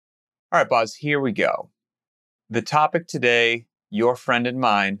All right, Boz, here we go. The topic today, your friend and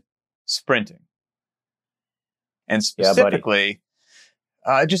mine, sprinting. And specifically,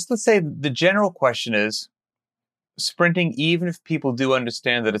 just let's say the general question is, sprinting, even if people do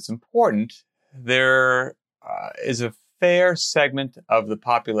understand that it's important, there is a fair segment of the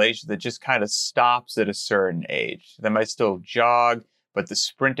population that just kind of stops at a certain age. They might still jog, but the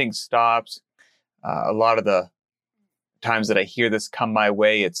sprinting stops. A lot of the times that I hear this come my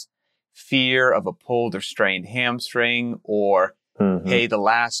way, it's fear of a pulled or strained hamstring, or, hey, the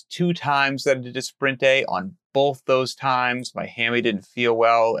last 2 times that I did a sprint day, on both those times, my hammy didn't feel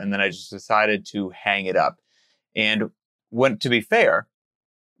well, and then I just decided to hang it up. And to be fair,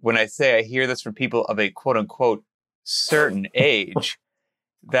 when I say I hear this from people of a quote unquote certain age,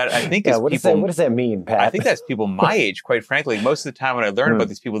 that I think is people. What does that mean, Pat? I think that's people my age, quite frankly. Most of the time when I learn about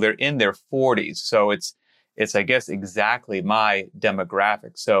these people, they're in their 40s. So it's, I guess, exactly my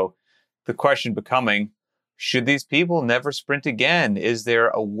demographic. So the question becoming, should these people never sprint again? Is there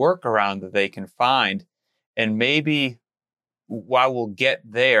a workaround that they can find? And maybe while we'll get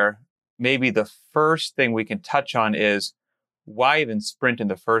there, maybe the first thing we can touch on is, why even sprint in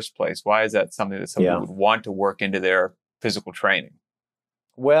the first place? Why is that something that somebody would want to work into their physical training?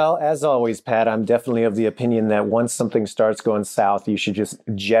 Well, as always, Pat, I'm definitely of the opinion that once something starts going south, you should just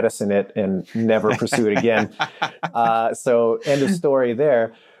jettison it and never pursue it again. So end of story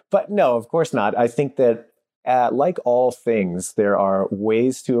there. But no, of course not. I think that like all things, there are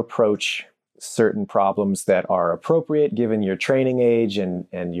ways to approach certain problems that are appropriate given your training age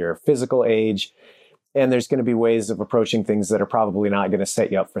and your physical age. And there's going to be ways of approaching things that are probably not going to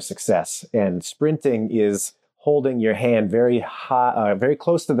set you up for success. And sprinting is holding your hand very high, very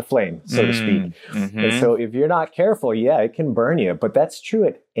close to the flame, so to speak. And so if you're not careful, it can burn you. But that's true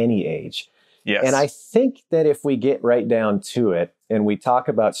at any age. Yes. And I think that if we get right down to it and we talk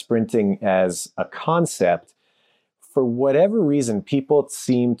about sprinting as a concept, for whatever reason, people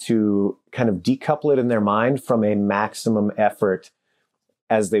seem to kind of decouple it in their mind from a maximum effort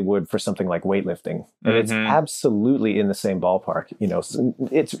as they would for something like weightlifting. And it's absolutely in the same ballpark. You know,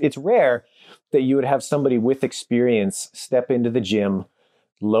 it's rare that you would have somebody with experience step into the gym,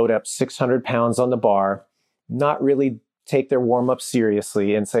 load up 600 pounds on the bar, not really take their warm-up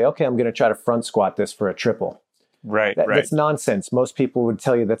seriously and say, okay, I'm going to try to front squat this for a triple. Right. That's nonsense. Most people would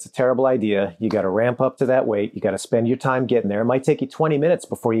tell you that's a terrible idea. You got to ramp up to that weight. You got to spend your time getting there. It might take you 20 minutes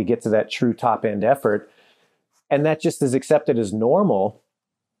before you get to that true top-end effort. And that just is accepted as normal.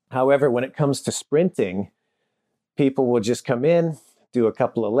 However, when it comes to sprinting, people will just come in, do a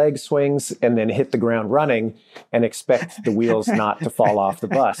couple of leg swings, and then hit the ground running and expect the wheels not to fall off the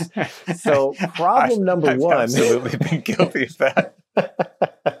bus. So problem number one... I've absolutely been guilty of that.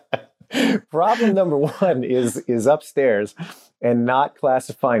 Problem number one is upstairs and not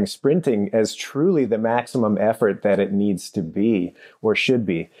classifying sprinting as truly the maximum effort that it needs to be or should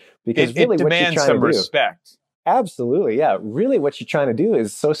be. Because it demands some respect. Absolutely, yeah. Really what you're trying to do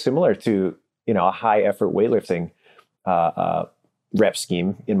is so similar to, a high effort weightlifting rep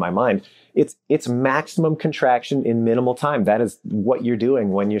scheme in my mind. It's maximum contraction in minimal time. That is what you're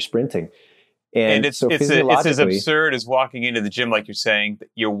doing when you're sprinting. And it's as absurd as walking into the gym, like you're saying,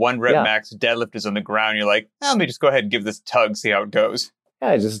 your 1 rep max deadlift is on the ground. You're like, let me just go ahead and give this a tug, see how it goes.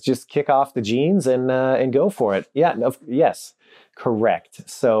 Yeah, just kick off the jeans and go for it. Yeah, yes, correct.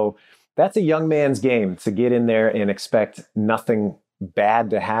 So that's a young man's game, to get in there and expect nothing bad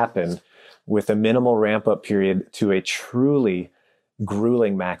to happen with a minimal ramp up period to a truly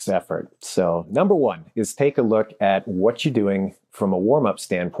grueling max effort. So number one is take a look at what you're doing from a warm-up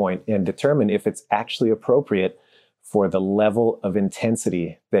standpoint and determine if it's actually appropriate for the level of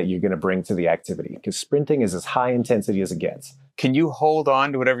intensity that you're going to bring to the activity, because sprinting is as high intensity as it gets. Can you hold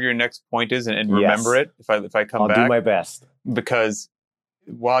on to whatever your next point is and remember it if I come back? I'll do my best. Because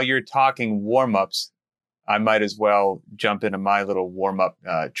while you're talking warm-ups, I might as well jump into my little warm-up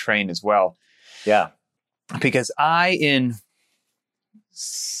train as well. Yeah. Because in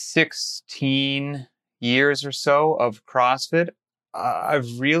 16 years or so of CrossFit,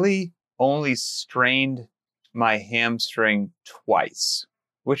 I've really only strained my hamstring twice,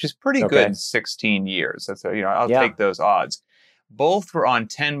 which is pretty good in 16 years. That's I'll take those odds. Both were on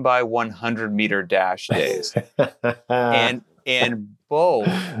 10 by 100 meter dash days. and both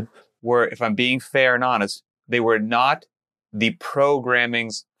were, if I'm being fair and honest, they were not the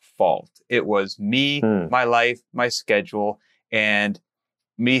programming's fault. It was me, my life, my schedule, and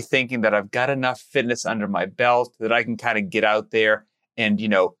me thinking that I've got enough fitness under my belt that I can kind of get out there and,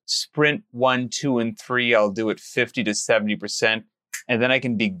 sprint 1, 2, and 3. I'll do it 50 to 70%. And then I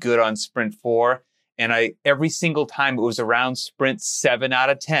can be good on sprint 4. And every single time it was around sprint 7 out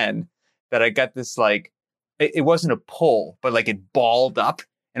of 10, that I got this like, it wasn't a pull, but like it balled up.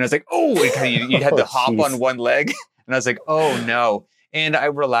 And I was like, oh, you had to hop on one leg. And I was like, oh no. And I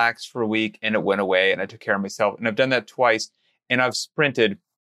relaxed for a week and it went away and I took care of myself. And I've done that twice. And I've sprinted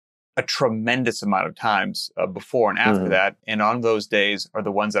a tremendous amount of times before and after that. And on those days are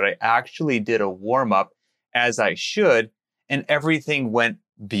the ones that I actually did a warm up as I should. And everything went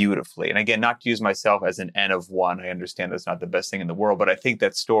beautifully. And again, not to use myself as an N of one. I understand that's not the best thing in the world, but I think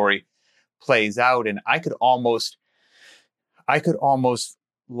that story plays out. And I could almost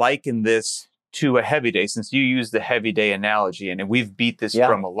liken this to a heavy day, since you use the heavy day analogy, and we've beat this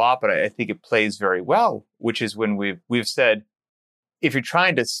drum a lot, but I think it plays very well, which is when we've said, if you're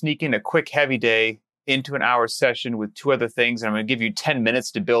trying to sneak in a quick heavy day into an hour session with 2 other things, and I'm going to give you 10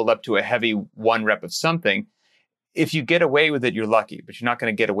 minutes to build up to a heavy 1 rep of something, if you get away with it, you're lucky, but you're not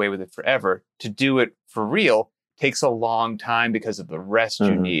going to get away with it forever. To do it for real takes a long time because of the rest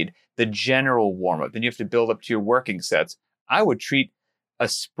you need, the general warm-up. Then you have to build up to your working sets. I would treat a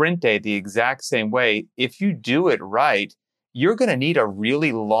sprint day the exact same way. If you do it right, you're going to need a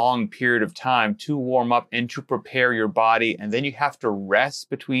really long period of time to warm up and to prepare your body. And then you have to rest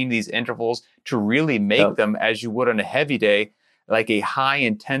between these intervals to really make them, as you would on a heavy day, like a high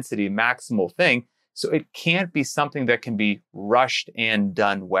intensity maximal thing. So it can't be something that can be rushed and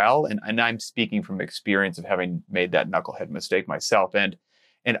done well. And I'm speaking from experience of having made that knucklehead mistake myself. And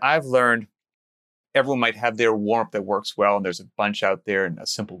I've learned everyone might have their warm-up that works well, and there's a bunch out there, and a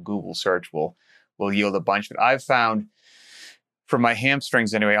simple Google search will yield a bunch. But I've found, for my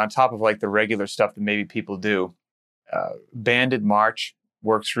hamstrings anyway, on top of like the regular stuff that maybe people do, banded march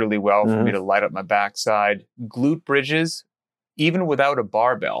works really well for me to light up my backside. Glute bridges, even without a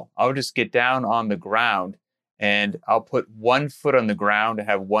barbell, I'll just get down on the ground and I'll put 1 foot on the ground and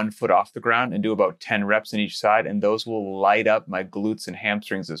have 1 foot off the ground and do about 10 reps on each side. And those will light up my glutes and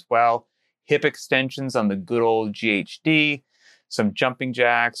hamstrings as well. Hip extensions on the good old GHD, some jumping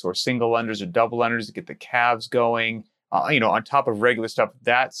jacks or single unders or double unders to get the calves going. On top of regular stuff,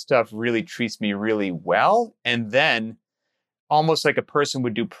 that stuff really treats me really well. And then almost like a person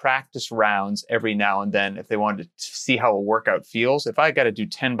would do practice rounds every now and then if they wanted to see how a workout feels. If I got to do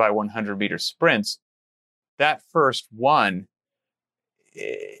 10 by 100 meter sprints, that first one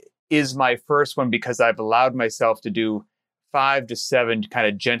is my first one because I've allowed myself to do 5 to 7, kind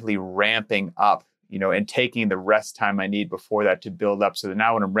of gently ramping up, and taking the rest time I need before that to build up. So that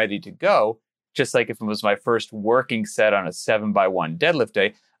now when I'm ready to go, just like if it was my first working set on a 7x1 deadlift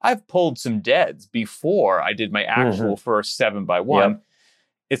day, I've pulled some deads before I did my actual first 7x1. Yep.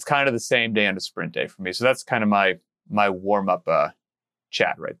 It's kind of the same day on a sprint day for me. So that's kind of my warm-up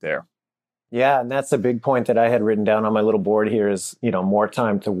chat right there. Yeah, and that's a big point that I had written down on my little board here is, more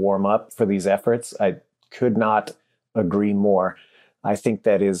time to warm up for these efforts. I could not agree more. I think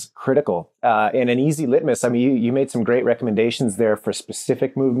that is critical. And an easy litmus, I mean, you made some great recommendations there for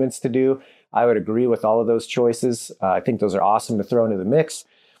specific movements to do. I would agree with all of those choices. I think those are awesome to throw into the mix.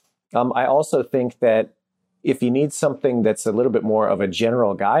 I also think that if you need something that's a little bit more of a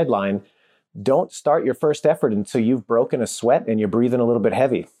general guideline, don't start your first effort until you've broken a sweat and you're breathing a little bit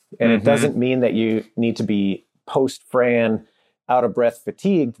heavy. And it doesn't mean that you need to be post-Fran, out of breath,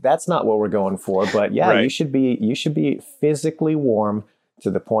 fatigued. That's not what we're going for. But yeah, right. you should be physically warm to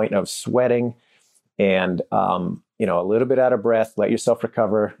the point of sweating and a little bit out of breath. Let yourself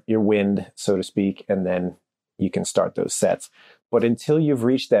recover your wind, so to speak, and then you can start those sets. But until you've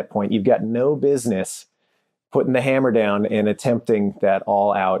reached that point, you've got no business putting the hammer down and attempting that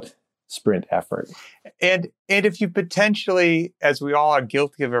all-out sprint effort. And if you potentially, as we all are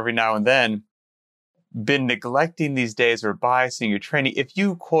guilty of every now and then, been neglecting these days or biasing your training, if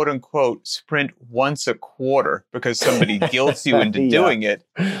you quote unquote sprint once a quarter because somebody guilts you into doing it,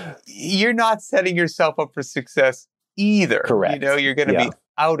 you're not setting yourself up for success either. Correct. You're going to be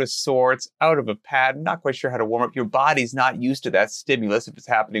out of sorts, out of a pad, not quite sure how to warm up. Your body's not used to that stimulus if it's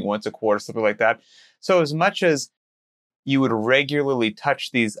happening once a quarter, something like that. So as much as you would regularly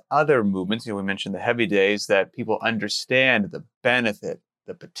touch these other movements, we mentioned the heavy days, that people understand the benefit,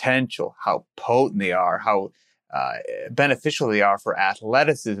 the potential, how potent they are, how beneficial they are for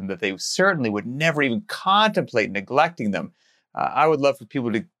athleticism, that they certainly would never even contemplate neglecting them. I would love for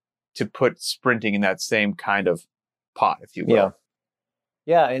people to put sprinting in that same kind of pot, if you will.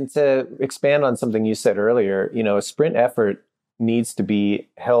 Yeah, and to expand on something you said earlier, a sprint effort needs to be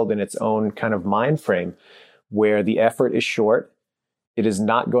held in its own kind of mind frame where the effort is short. It is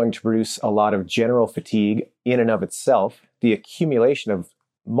not going to produce a lot of general fatigue in and of itself. The accumulation of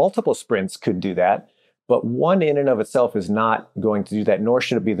multiple sprints could do that, But one in and of itself is not going to do that, nor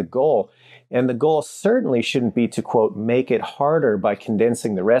should it be the goal. And the goal certainly shouldn't be to, quote, make it harder by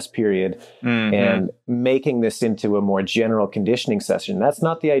condensing the rest period and making this into a more general conditioning session. That's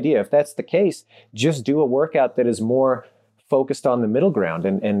not the idea. If that's the case, just do a workout that is more focused on the middle ground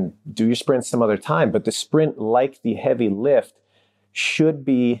and do your sprints some other time. But the sprint, like the heavy lift, should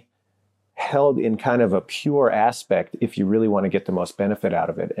be held in kind of a pure aspect if you really want to get the most benefit out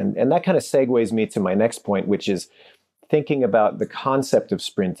of it. And that kind of segues me to my next point, which is thinking about the concept of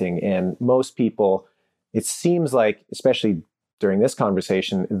sprinting. And most people, it seems like, especially during this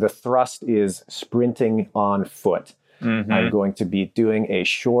conversation, the thrust is sprinting on foot. I'm going to be doing a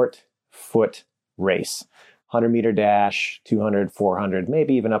short foot race, 100-meter dash, 200, 400,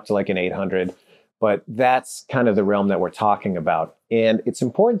 maybe even up to like an 800. But that's kind of the realm that we're talking about. And it's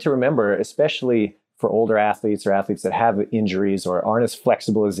important to remember, especially for older athletes or athletes that have injuries or aren't as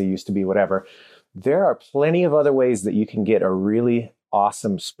flexible as they used to be, whatever, there are plenty of other ways that you can get a really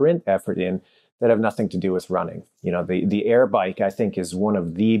awesome sprint effort in that have nothing to do with running. You know, the air bike, I think, is one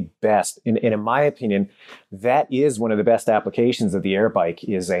of the best. And in my opinion, that is one of the best applications of the air bike,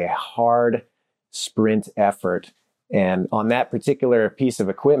 is a hard sprint effort. And on that particular piece of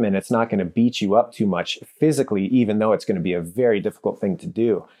equipment, it's not going to beat you up too much physically, even though it's going to be a very difficult thing to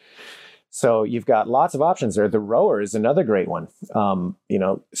do. So you've got lots of options there. The rower is another great one.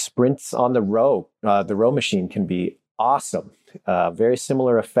 Sprints on the row machine can be awesome. Very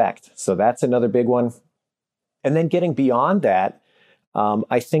similar effect. So that's another big one. And then getting beyond that,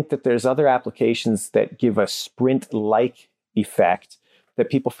 I think that there's other applications that give a sprint-like effect that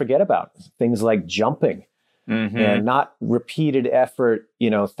people forget about. Things like jumping. And not repeated effort,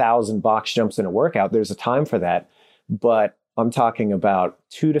 1,000 box jumps in a workout. There's a time for that. But I'm talking about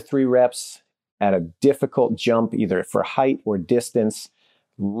 2 to 3 reps at a difficult jump, either for height or distance,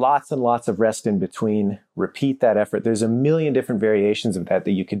 lots and lots of rest in between, repeat that effort. There's a million different variations of that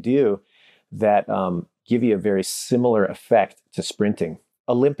you could do that give you a very similar effect to sprinting.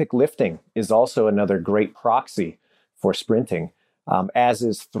 Olympic lifting is also another great proxy for sprinting. As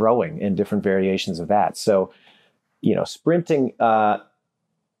is throwing and different variations of that. So, sprinting,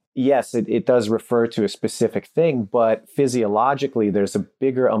 yes, it does refer to a specific thing, but physiologically, there's a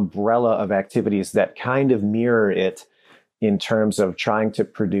bigger umbrella of activities that kind of mirror it in terms of trying to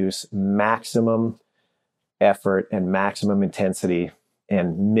produce maximum effort and maximum intensity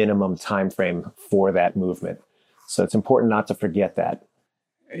and minimum time frame for that movement. So it's important not to forget that.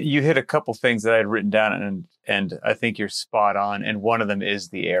 You hit a couple things that I had written down, and I think you're spot on. And one of them is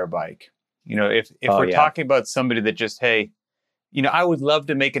the air bike. If we're talking about somebody that just, hey, I would love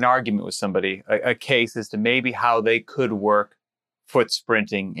to make an argument with somebody, a case as to maybe how they could work foot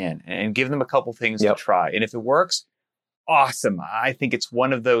sprinting in and give them a couple things to try. And if it works, awesome. I think it's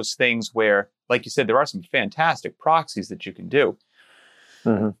one of those things where, like you said, there are some fantastic proxies that you can do.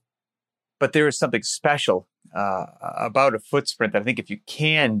 But there is something special about a foot sprint that I think if you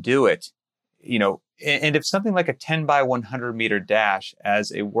can do it, and if something like a 10 by 100 meter dash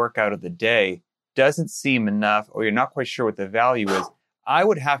as a workout of the day doesn't seem enough, or you're not quite sure what the value is, I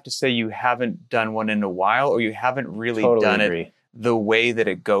would have to say you haven't done one in a while, or you haven't really done it the way that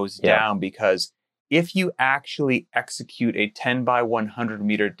it goes down. Because if you actually execute a 10 by 100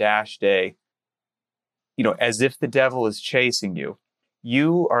 meter dash day, as if the devil is chasing you,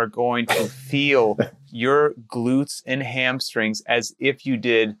 you are going to feel your glutes and hamstrings as if you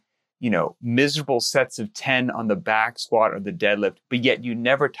did, miserable sets of 10 on the back squat or the deadlift, but yet you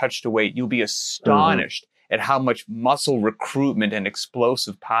never touched a weight. You'll be astonished at how much muscle recruitment and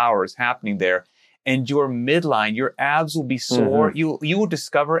explosive power is happening there. And your midline, your abs will be sore. You will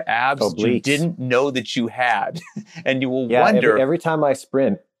discover abs that you didn't know that you had. And you will wonder. Every time I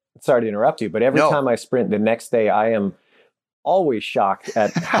sprint, sorry to interrupt you, but every time I sprint, the next day I am always shocked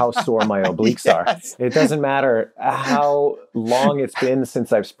at how sore my obliques are. It doesn't matter how long it's been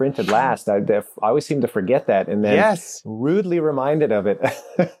since I've sprinted last. I always seem to forget that and then rudely reminded of it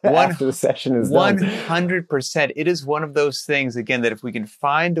after the session is done. 100%. It is one of those things, again, that if we can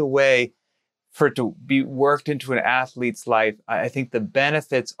find a way for it to be worked into an athlete's life, I think the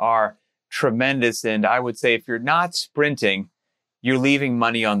benefits are tremendous. And I would say if you're not sprinting, you're leaving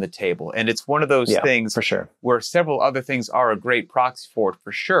money on the table. And it's one of those things for sure, where several other things are a great proxy for it,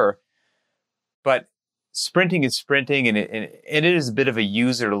 for sure. But sprinting is sprinting, and it is a bit of a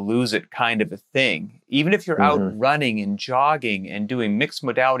use it or lose it kind of a thing. Even if you're out running and jogging and doing mixed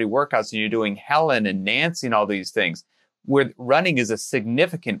modality workouts, and you're doing Helen and Nancy and all these things, where running is a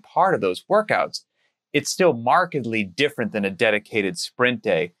significant part of those workouts, it's still markedly different than a dedicated sprint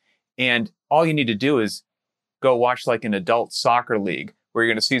day. And all you need to do is go watch like an adult soccer league where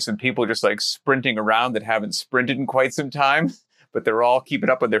you're going to see some people just like sprinting around that haven't sprinted in quite some time, but they're all keeping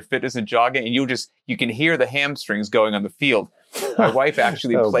up with their fitness and jogging. And you can hear the hamstrings going on the field. My wife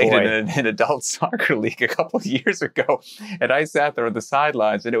actually played in an adult soccer league a couple of years ago. And I sat there on the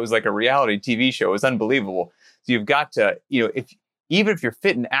sidelines, and it was like a reality TV show. It was unbelievable. So you've got to, even if you're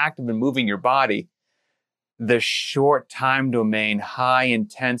fit and active and moving your body, the short time domain, high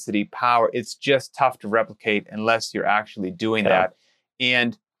intensity power, it's just tough to replicate unless you're actually doing that.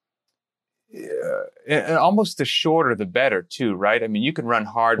 And almost the shorter, the better too, right? I mean, you can run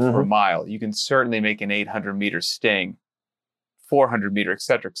hard for a mile. You can certainly make an 800 meter sting, 400 meter, et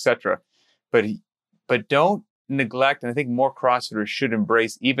cetera, but don't neglect. And I think more CrossFitters should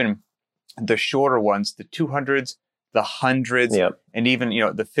embrace even the shorter ones, the 200s, the 100s, and even,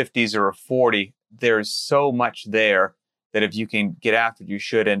 the 50s or a 40. There's so much there that if you can get after it, you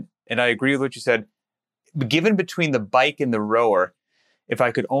should. And I agree with what you said. Given between the bike and the rower, if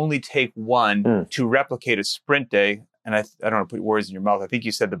I could only take one to replicate a sprint day, and I don't want to put words in your mouth, I think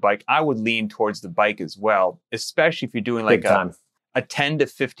you said the bike, I would lean towards the bike as well, especially if you're doing like a 10 to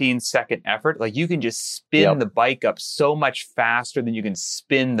 15 second effort. Like you can just spin the bike up so much faster than you can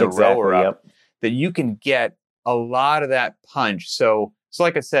spin the rower up, that you can get a lot of that punch. So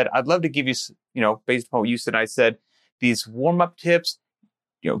like I said, I'd love to give you, based upon what you said, I said, these warm-up tips,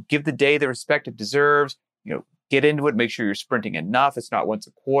 give the day the respect it deserves, get into it, make sure you're sprinting enough. It's not once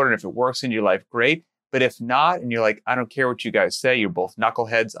a quarter. And if it works in your life, great. But if not, and you're like, I don't care what you guys say, you're both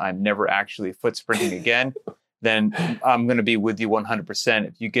knuckleheads, I'm never actually foot sprinting again, then I'm going to be with you 100%.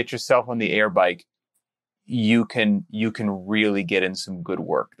 If you get yourself on the air bike, you can really get in some good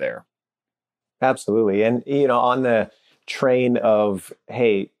work there. Absolutely. And, on the train of,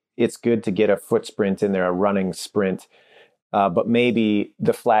 hey, it's good to get a foot sprint in there, a running sprint, but maybe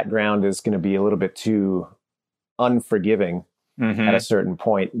the flat ground is going to be a little bit too unforgiving at a certain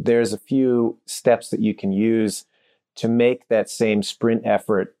point. There's a few steps that you can use to make that same sprint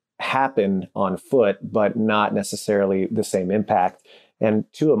effort happen on foot, but not necessarily the same impact. And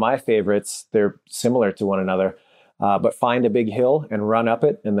two of my favorites, they're similar to one another, but find a big hill and run up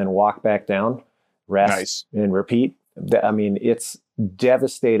it and then walk back down, rest and repeat. I mean, it's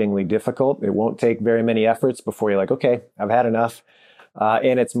devastatingly difficult. It won't take very many efforts before you're like, okay, I've had enough.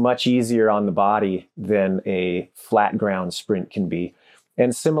 And it's much easier on the body than a flat ground sprint can be.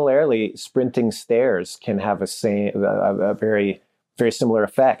 And similarly, sprinting stairs can have a very, very similar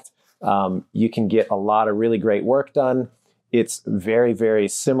effect. You can get a lot of really great work done. It's very, very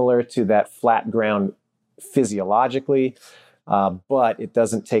similar to that flat ground physiologically, but it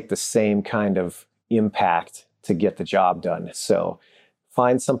doesn't take the same kind of impact to get the job done. So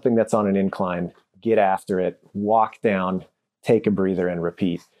find something that's on an incline, get after it, walk down, take a breather and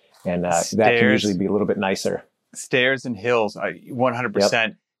repeat. And that can usually be a little bit nicer. Stairs and hills, 100%.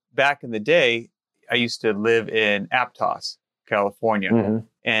 Yep. Back in the day, I used to live in Aptos, California.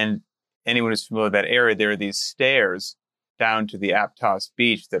 And anyone who's familiar with that area, there are these stairs down to the Aptos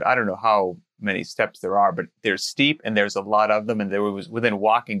beach that I don't know how many steps there are, but they're steep and there's a lot of them. And there was within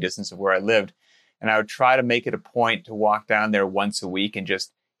walking distance of where I lived. And I would try to make it a point to walk down there once a week and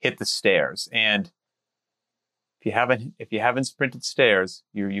just hit the stairs. And if you haven't sprinted stairs,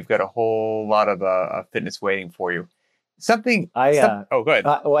 you've got a whole lot of fitness waiting for you. Oh, go ahead.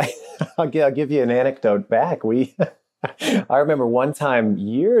 I'll give you an anecdote back. I remember one time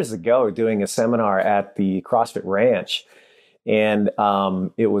years ago doing a seminar at the CrossFit Ranch, and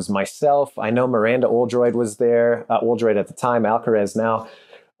it was myself. I know Miranda Oldroyd was there. Oldroyd at the time, Alcaraz now.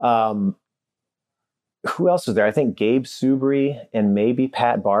 Who else was there? I think Gabe Subry and maybe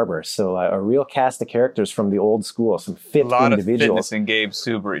Pat Barber. So a real cast of characters from the old school, some fit individuals. A lot of fitness in Gabe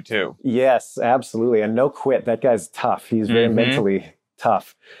Subry too. Yes, absolutely. And no quit. That guy's tough. He's very mentally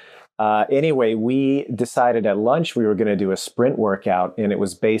tough. Anyway, we decided at lunch we were going to do a sprint workout, and it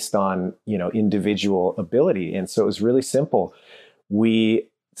was based on, individual ability. And so it was really simple. We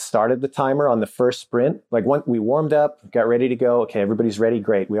started the timer on the first sprint. We warmed up, got ready to go. Okay, everybody's ready.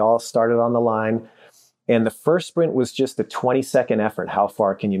 Great. We all started on the line. And the first sprint was just a 20-second effort. How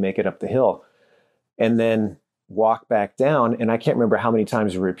far can you make it up the hill? And then walk back down. And I can't remember how many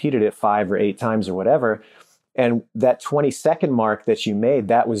times we repeated it, 5 or 8 times or whatever. And that 20-second mark that you made,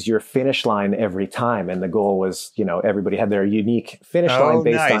 that was your finish line every time. And the goal was, everybody had their unique finish line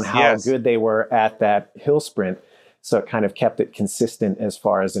based on how good they were at that hill sprint. So it kind of kept it consistent as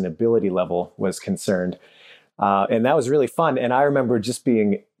far as an ability level was concerned. And that was really fun. And I remember just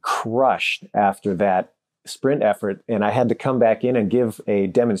being crushed after that sprint effort. And I had to come back in and give a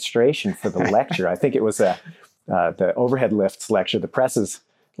demonstration for the lecture. I think it was the overhead lifts lecture, the presses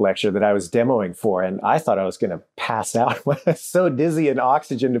lecture that I was demoing for. And I thought I was going to pass out. I was so dizzy and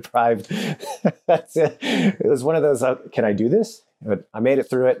oxygen deprived. That's it. It was one of those, can I do this? But I made it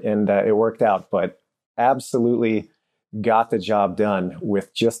through it, and it worked out. But absolutely got the job done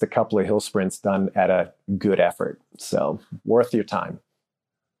with just a couple of hill sprints done at a good effort. So worth your time.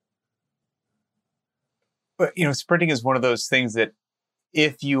 But, sprinting is one of those things that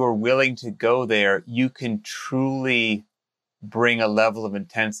if you are willing to go there, you can truly bring a level of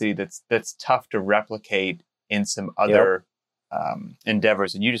intensity that's tough to replicate in some other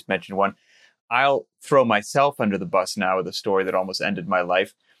endeavors. And you just mentioned one. I'll throw myself under the bus now with a story that almost ended my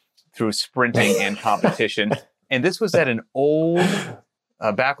life through sprinting and competition. And this was at an old,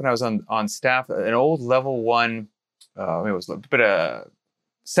 back when I was on staff, an old level 1, it was a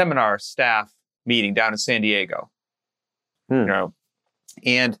seminar staff meeting down in San Diego.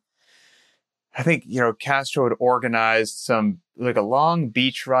 And I think, Castro had organized some, like a long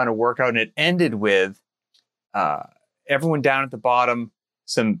beach run, a workout, and it ended with everyone down at the bottom,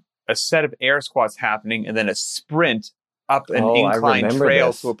 a set of air squats happening, and then a sprint up an inclined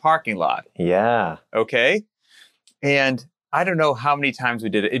trail to a parking lot. Yeah. Okay. And I don't know how many times we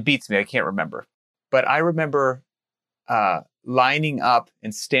did it. It beats me. I can't remember. But I remember lining up,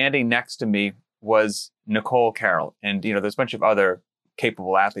 and standing next to me was Nicole Carroll. And, there's a bunch of other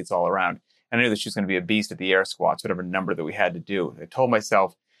capable athletes all around. And I knew that she was going to be a beast at the air squats, whatever number that we had to do. I told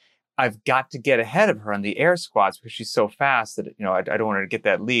myself, I've got to get ahead of her on the air squats because she's so fast that, I don't want her to get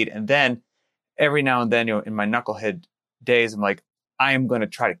that lead. And then every now and then, in my knucklehead days, I'm like, I am going to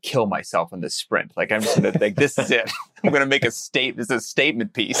try to kill myself in this sprint. Like, I'm just going to think, this is it. I'm going to make this is a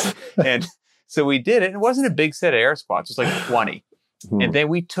statement piece. And so we did it. It wasn't a big set of air squats. It was like 20. Mm-hmm. And then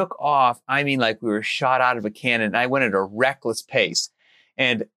we took off. I mean, like we were shot out of a cannon. And I went at a reckless pace.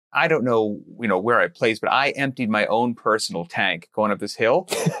 And I don't know, where I placed, but I emptied my own personal tank going up this hill.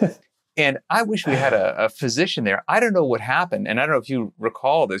 And I wish we had a physician there. I don't know what happened. And I don't know if you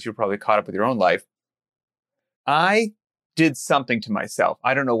recall this. You're probably caught up with your own life. I did something to myself.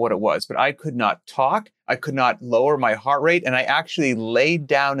 I don't know what it was, but I could not talk. I could not lower my heart rate. And I actually laid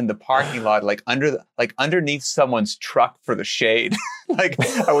down in the parking lot, underneath someone's truck for the shade. Like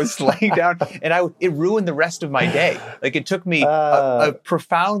I was laying down, and it ruined the rest of my day. Like it took me a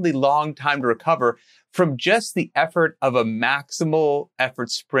profoundly long time to recover from just the effort of a maximal effort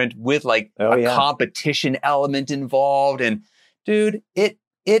sprint with competition element involved. And dude, it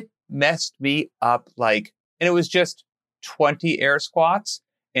messed me up and it was just 20 air squats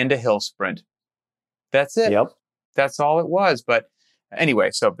and a hill sprint. That's it. Yep. That's all it was. But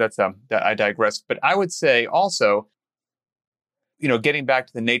anyway, so that's I digress. But I would say also, getting back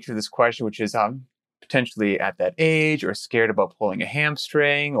to the nature of this question, which is potentially at that age or scared about pulling a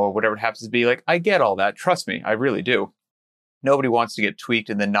hamstring or whatever it happens to be, like I get all that. Trust me, I really do. Nobody wants to get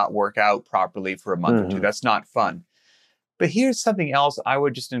tweaked and then not work out properly for a month or two. That's not fun. But here's something else I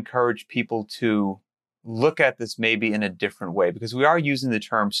would just encourage people to look at this maybe in a different way, because we are using the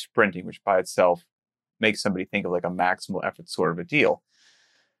term sprinting, which by itself makes somebody think of like a maximal effort sort of a deal.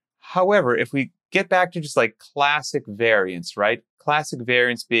 However, if we get back to just like classic variance, right? Classic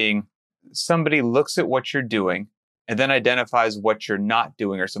variance being somebody looks at what you're doing and then identifies what you're not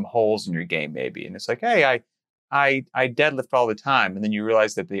doing or some holes in your game maybe. And it's like, hey, I deadlift all the time. And then you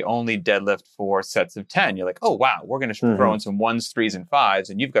realize that they only deadlift 4 sets of 10. You're like, oh, wow, we're going to throw in some 1s, 3s, and 5s.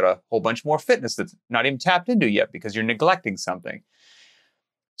 And you've got a whole bunch more fitness that's not even tapped into yet because you're neglecting something.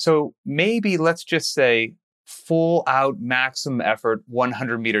 So maybe let's just say full out maximum effort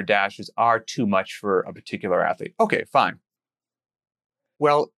 100-meter dashes are too much for a particular athlete. Okay, fine.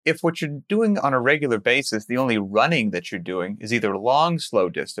 Well, if what you're doing on a regular basis, the only running that you're doing is either long, slow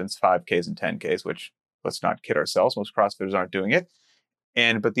distance, 5Ks and 10Ks, which let's not kid ourselves, most CrossFitters aren't doing it.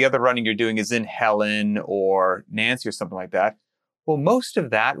 But the other running you're doing is in Helen or Nancy or something like that. Well, most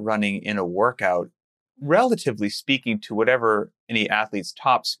of that running in a workout, relatively speaking to whatever any athlete's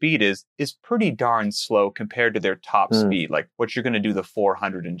top speed is pretty darn slow compared to their top speed, like what you're going to do the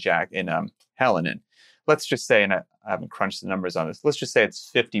 400 in Helen in. Let's just say, and I haven't crunched the numbers on this, let's just say it's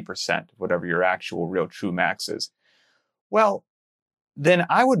 50% of whatever your actual real true max is. Well, then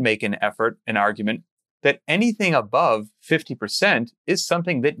I would make an argument that anything above 50% is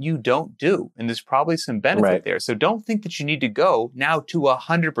something that you don't do. And there's probably some benefit there. So don't think that you need to go now to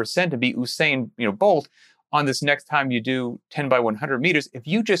 100% to be Usain Bolt on this next time you do 10 by 100 meters. If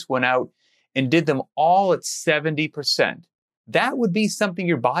you just went out and did them all at 70%, that would be something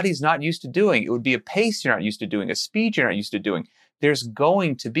your body's not used to doing. It would be a pace you're not used to doing, a speed you're not used to doing. There's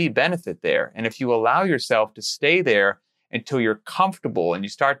going to be benefit there. And if you allow yourself to stay there until you're comfortable and you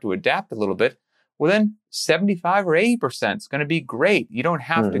start to adapt a little bit, well, then 75 or 80% is going to be great. You don't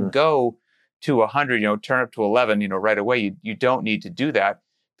have to go to 100, turn up to 11, right away. You don't need to do that,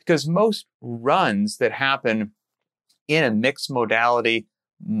 because most runs that happen in a mixed modality,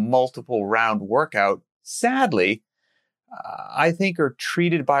 multiple round workout, sadly, I think are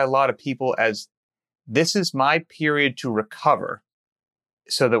treated by a lot of people as, this is my period to recover,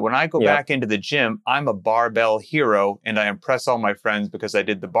 so that when I go back into the gym, I'm a barbell hero and I impress all my friends because I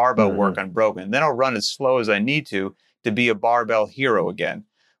did the barbell work unbroken. Then I'll run as slow as I need to be a barbell hero again.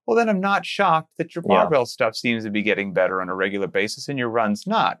 Well, then I'm not shocked that your barbell stuff seems to be getting better on a regular basis and your run's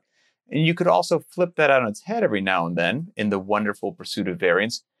not. And you could also flip that on its head every now and then in the wonderful pursuit of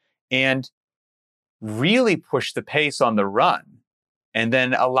variance and really push the pace on the run, and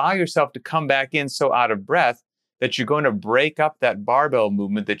then allow yourself to come back in so out of breath that you're going to break up that barbell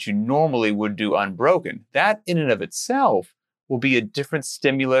movement that you normally would do unbroken. That in and of itself will be a different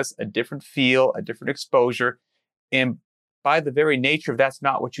stimulus, a different feel, a different exposure. And by the very nature of that's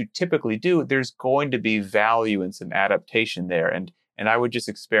not what you typically do, there's going to be value and some adaptation there. And I would just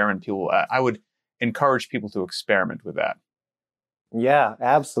I would encourage people to experiment with that. Yeah,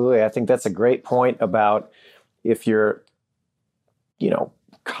 absolutely. I think that's a great point about if your,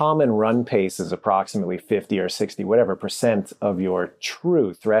 common run pace is approximately 50 or 60, whatever percent of your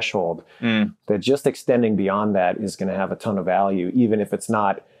true threshold, that just extending beyond that is going to have a ton of value, even if it's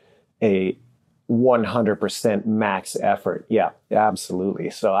not a 100% max effort. Yeah, absolutely.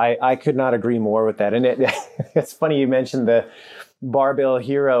 So I could not agree more with that. And it's funny you mentioned the barbell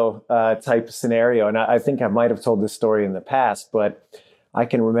hero type scenario. And I think I might have told this story in the past, but I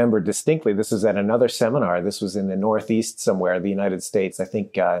can remember distinctly, this was at another seminar. This was in the Northeast somewhere, the United States, I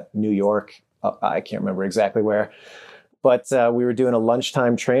think New York. I can't remember exactly where. But we were doing a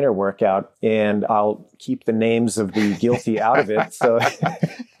lunchtime trainer workout, and I'll keep the names of the guilty out of it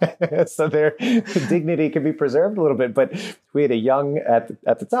so their dignity can be preserved a little bit. But we had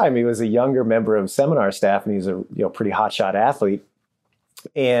at the time, he was a younger member of seminar staff, and he was a pretty hotshot athlete.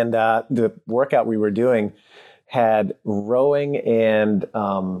 And the workout we were doing had rowing and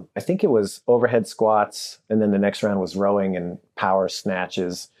I think it was overhead squats, and then the next round was rowing and power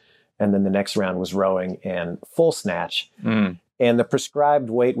snatches. And then the next round was rowing and full snatch. And the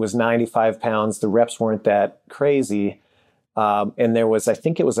prescribed weight was 95 pounds. The reps weren't that crazy. And there was, I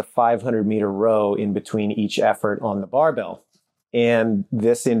think it was a 500-meter row in between each effort on the barbell. And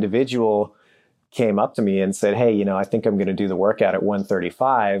this individual came up to me and said, hey, I think I'm going to do the workout at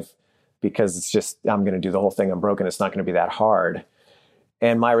 135 because I'm going to do the whole thing unbroken. It's not going to be that hard.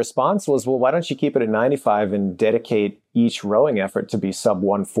 And my response was, well, why don't you keep it at 95 and dedicate each rowing effort to be sub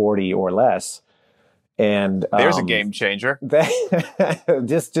 140 or less? And there's a game changer.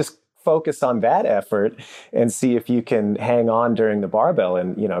 Just focus on that effort and see if you can hang on during the barbell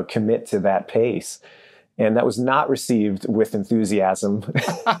and, commit to that pace. And that was not received with enthusiasm.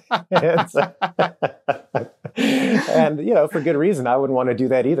 and for good reason. I wouldn't want to do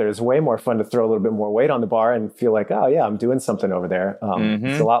that either. It's way more fun to throw a little bit more weight on the bar and feel like, oh, yeah, I'm doing something over there.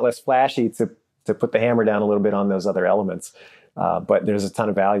 It's a lot less flashy to put the hammer down a little bit on those other elements. But there's a ton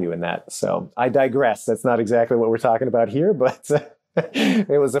of value in that. So I digress. That's not exactly what we're talking about here, but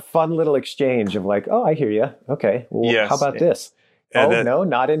it was a fun little exchange of like, oh, I hear you. Okay, well, yes. How about this? No,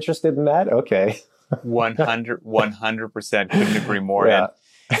 not interested in that? Okay. 100% couldn't agree more. Yeah.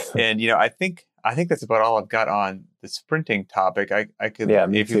 And I think that's about all I've got on the sprinting topic. I could,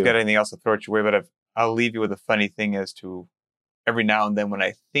 if you've got anything else to throw it your way, but I'll leave you with a funny thing as to every now and then when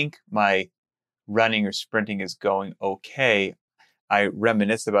I think my running or sprinting is going okay, I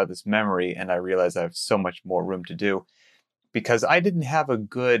reminisce about this memory and I realize I have so much more room to do, because I didn't have a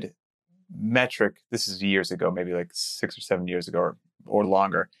good metric. This is years ago, maybe like 6 or 7 years ago or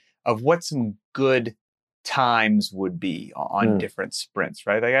longer, of what some good times would be on different sprints,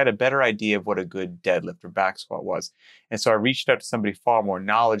 right? I had a better idea of what a good deadlift or back squat was. And so I reached out to somebody far more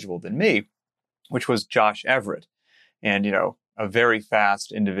knowledgeable than me, which was Josh Everett. And, a very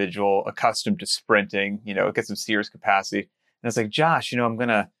fast individual, accustomed to sprinting, get some serious capacity. And I was like, Josh, I'm going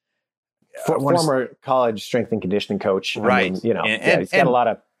to... Former college strength and conditioning coach. Right. He's got a lot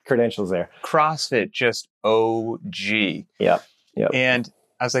of credentials there. CrossFit, just OG. Yeah. And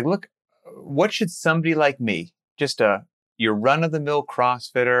I was like, look, what should somebody like me, just your run-of-the-mill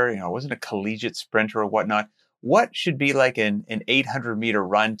CrossFitter, wasn't a collegiate sprinter or whatnot, what should be like an 800-meter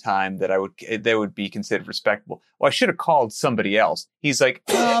run time that would be considered respectable? Well, I should have called somebody else. He's like,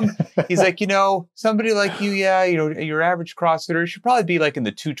 somebody like you, your average CrossFitter should probably be like in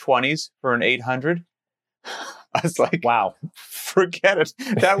the 220s for an 800. I was like, wow, forget it.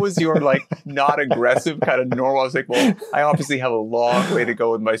 That was your not aggressive kind of normal. I was like, well, I obviously have a long way to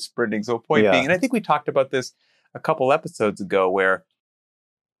go with my sprinting. So point being, and I think we talked about this a couple episodes ago, where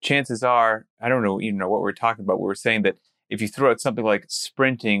chances are, I don't know, what we're talking about. We were saying that if you throw out something like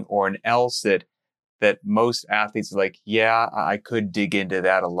sprinting or an LSIT, that most athletes are like, yeah, I could dig into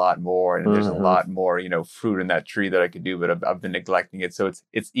that a lot more. And there's a lot more, fruit in that tree that I could do, but I've been neglecting it. So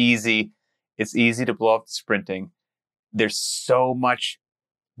it's easy. It's easy to blow up the sprinting. There's so much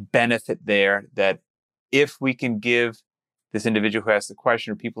benefit there that if we can give this individual who asked the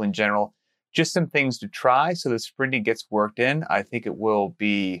question, or people in general, just some things to try so the sprinting gets worked in, I think it will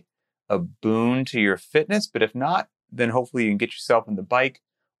be a boon to your fitness. But if not, then hopefully you can get yourself on the bike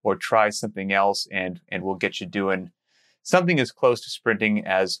or try something else, and we'll get you doing something as close to sprinting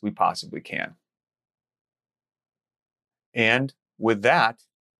as we possibly can. And with that,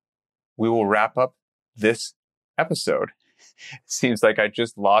 we will wrap up this episode. It seems like I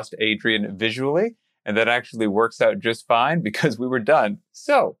just lost Adrian visually, and that actually works out just fine because we were done.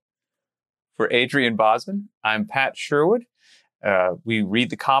 So, for Adrian Bosman, I'm Pat Sherwood. We read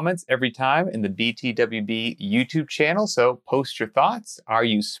the comments every time in the BTWB YouTube channel, so post your thoughts. Are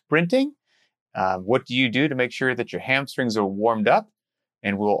you sprinting? What do you do to make sure that your hamstrings are warmed up?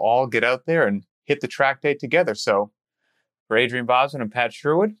 And we'll all get out there and hit the track day together. So, for Adrian Bosman, I'm Pat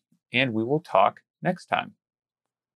Sherwood, and we will talk next time.